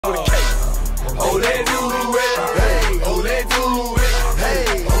let do it. Hey, oh, let do it.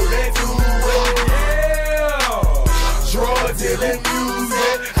 Hey, oh, let do it. Yeah. Drug dealing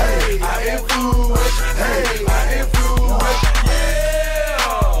music. Hey, I influence. Hey, I influence. Yeah.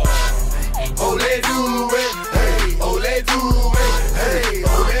 Oh, let do it. Hey, oh, let do it. Hey,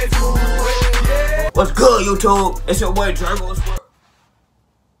 oh, let do it. Yeah. What's good, YouTube? It's your boy Drago.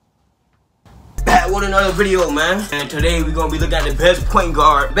 Back with another video, man. And today we're gonna be looking at the best point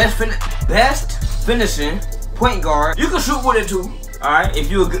guard, best finishing point guard. You can shoot with it too. All right. If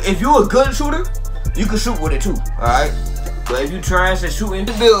you're a good shooter, you can shoot with it too. All right. But if you trash at shooting,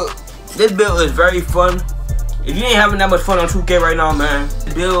 this build is very fun. If you ain't having that much fun on 2K right now, man,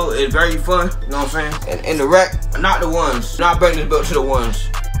 this build is very fun. You know what I'm saying? And the rec, not the ones. Not bring this build to the ones.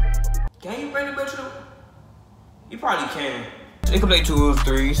 Can you bring the build to the? You probably can. They can play 2s,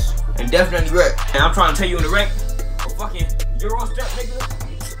 3s, and definitely rec. And I'm trying to tell you in the rec, a fucking Euro step,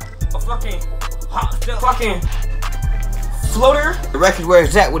 nigga. A fucking hop step, fucking floater. The rec is where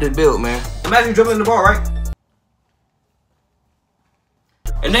it's at with this build, man. Imagine dribbling the ball, right?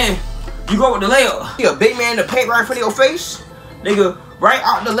 And then you go with the layup. You a big man in the paint right in front of your face, nigga. Right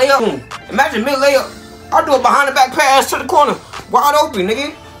out the layup. Boom. Imagine mid layup. I'll do a behind the back pass to the corner, wide open,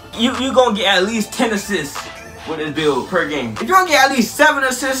 nigga. You gonna get at least 10 assists with this build per game. If you don't get at least 7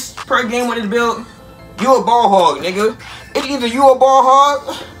 assists per game with this build, you a ball hog, nigga. It's either you a ball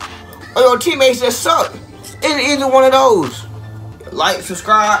hog or your teammates just suck. It's either one of those. Like,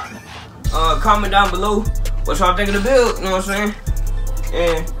 subscribe, comment down below what y'all think of the build, you know what I'm saying?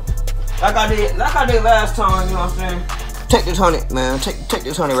 And like I did last time, you know what I'm saying? Take this 100, man. Take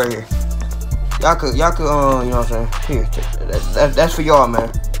this 100 right here. Y'all could, you know what I'm saying? Here, that's for y'all,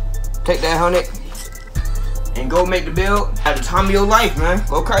 man. Take that 100. And go make the build at the time of your life, man.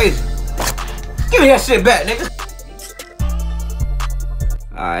 Go crazy. Give me that shit back, nigga.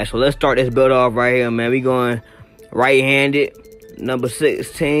 Alright, so let's start this build off right here, man. We going right-handed, number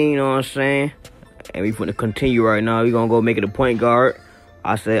 16, you know what I'm saying? And we finna continue right now. We gonna go make it a point guard.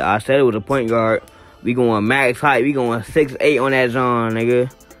 I said it was a point guard. We going max height. We going 6'8" on that zone,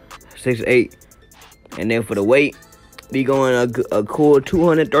 nigga. 6'8". And then for the weight, we going a cool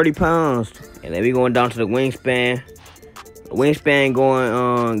 230 pounds. And then we going down to the wingspan. The wingspan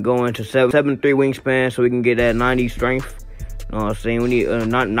going to 7'3" wingspan, so we can get that 90 strength. You know what I'm saying? We need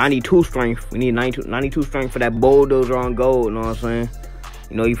 92 strength. We need 92 strength for that bulldozer on gold. You know what I'm saying?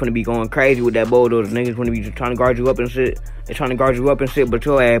 You know you finna be going crazy with that bulldozer. Niggas finna be trying to guard you up and shit. They trying to guard you up and shit, but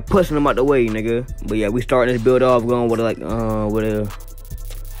your ass pushing them out the way, nigga. But yeah, we starting this build off going with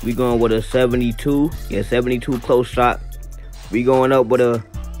we going with a 72. Yeah, 72 close shot. We going up with a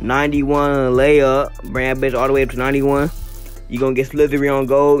 91 layup. Bring that bitch all the way up to 91. You gonna get slithery on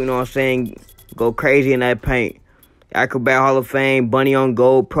gold, you know what I'm saying? Go crazy in that paint. Acrobat Hall of Fame, Bunny on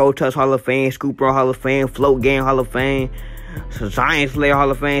gold, Pro Touch Hall of Fame, Scooper Hall of Fame, Float Game Hall of Fame, Science Slayer Hall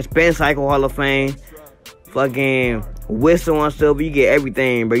of Fame, Spin Cycle Hall of Fame, fucking Whistle on silver. You get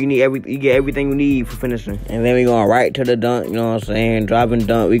everything, bro. You get everything you need for finishing. And then we going right to the dunk, you know what I'm saying? Driving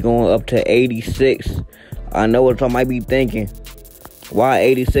dunk, we going up to 86. I know what y'all might be thinking. Why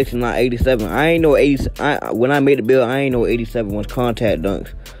 86 and not 87? I ain't know 80. When I made the build, I ain't know 87 was contact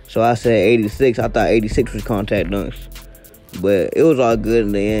dunks. So I said 86. I thought 86 was contact dunks. But it was all good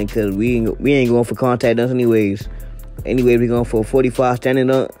in the end because we ain't going for contact dunks anyways. Anyway, we going for a 45 standing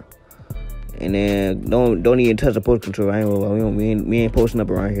dunk. And then don't even touch the post control. I ain't gonna lie. We ain't posting up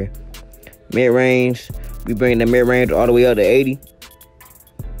around here. Mid range, we bring the mid range all the way up to 80.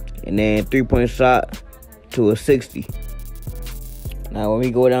 And then 3-point shot to a 60. Now, when we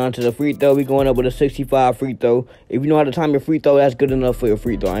go down to the free throw, we going up with a 65 free throw. If you know how to time your free throw, that's good enough for your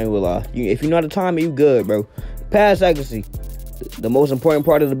free throw. I ain't gonna lie. If you know how to time it, you good, bro. Pass accuracy. The most important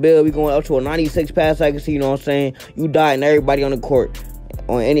part of the build, we going up to a 96 pass accuracy, you know what I'm saying? You dotting everybody on the court.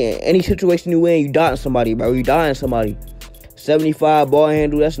 On any situation you in, you dotting somebody, bro. You dotting somebody. 75 ball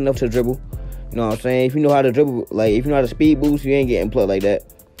handle, that's enough to dribble. You know what I'm saying? If you know how to dribble, like, if you know how to speed boost, you ain't getting plugged like that.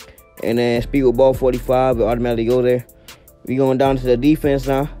 And then speed with ball 45, it automatically go there. We going down to the defense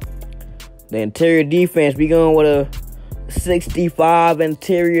now. The interior defense, we going with a 65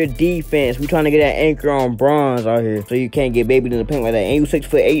 interior defense. We trying to get that anchor on bronze out here, so you can't get babied in the paint like that. And you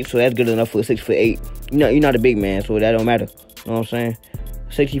 6'8", so that's good enough for a 6'8". You know, you're not a big man, so that don't matter. You know what I'm saying?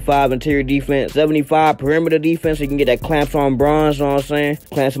 65 interior defense, 75 perimeter defense, so you can get that clamps on bronze, you know what I'm saying?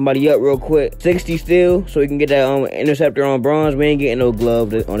 Clamp somebody up real quick. 60 still, so you can get that interceptor on bronze. We ain't getting no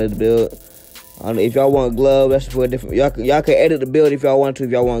glove on this build. If y'all want glove, that's for a different. Y'all can edit the build if y'all want to.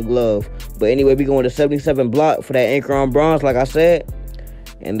 If y'all want glove, but anyway, we going to 77 block for that anchor on bronze, like I said.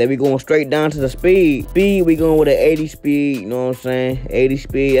 And then we going straight down to the speed. Speed, we going with an 80 speed, you know what I'm saying? 80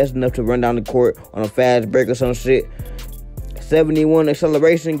 speed, that's enough to run down the court on a fast break or some shit. 71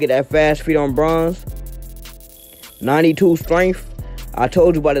 acceleration, get that fast feet on bronze. 92 strength. I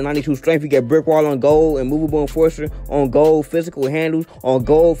told you about the 92 strength. You get brick wall on gold, and movable enforcer on gold, physical handles on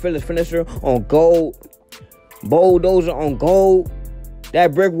gold, fearless finisher on gold, bulldozer on gold.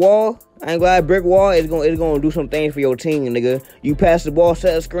 That brick wall, I ain't glad brick wall is gonna do some things for your team, nigga. You pass the ball,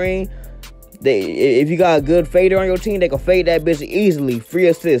 set a screen. If you got a good fader on your team, they can fade that bitch easily. Free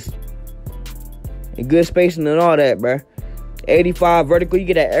assist. And good spacing and all that, bruh. 85 vertical, you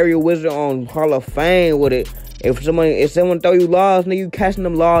get that aerial wizard on Hall of Fame with it. If someone throw you laws, nigga, you catching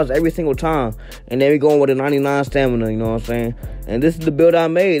them laws every single time. And then we going with a 99 stamina, you know what I'm saying? And this is the build I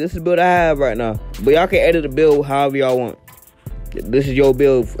made. This is the build I have right now. But y'all can edit the build however y'all want. This is your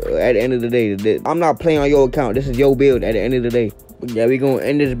build at the end of the day. I'm not playing on your account. This is your build at the end of the day. But yeah, we gonna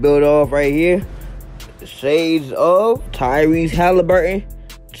end this build off right here. Shades of Tyrese Halliburton,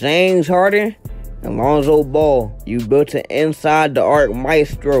 James Harden, and Lonzo Ball. You built an inside the arc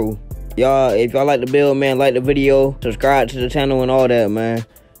maestro. Y'all, if y'all like the build, man, like the video, subscribe to the channel and all that, man.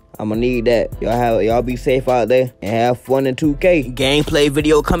 I'ma need that. Y'all be safe out there and have fun in 2K. Gameplay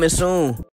video coming soon.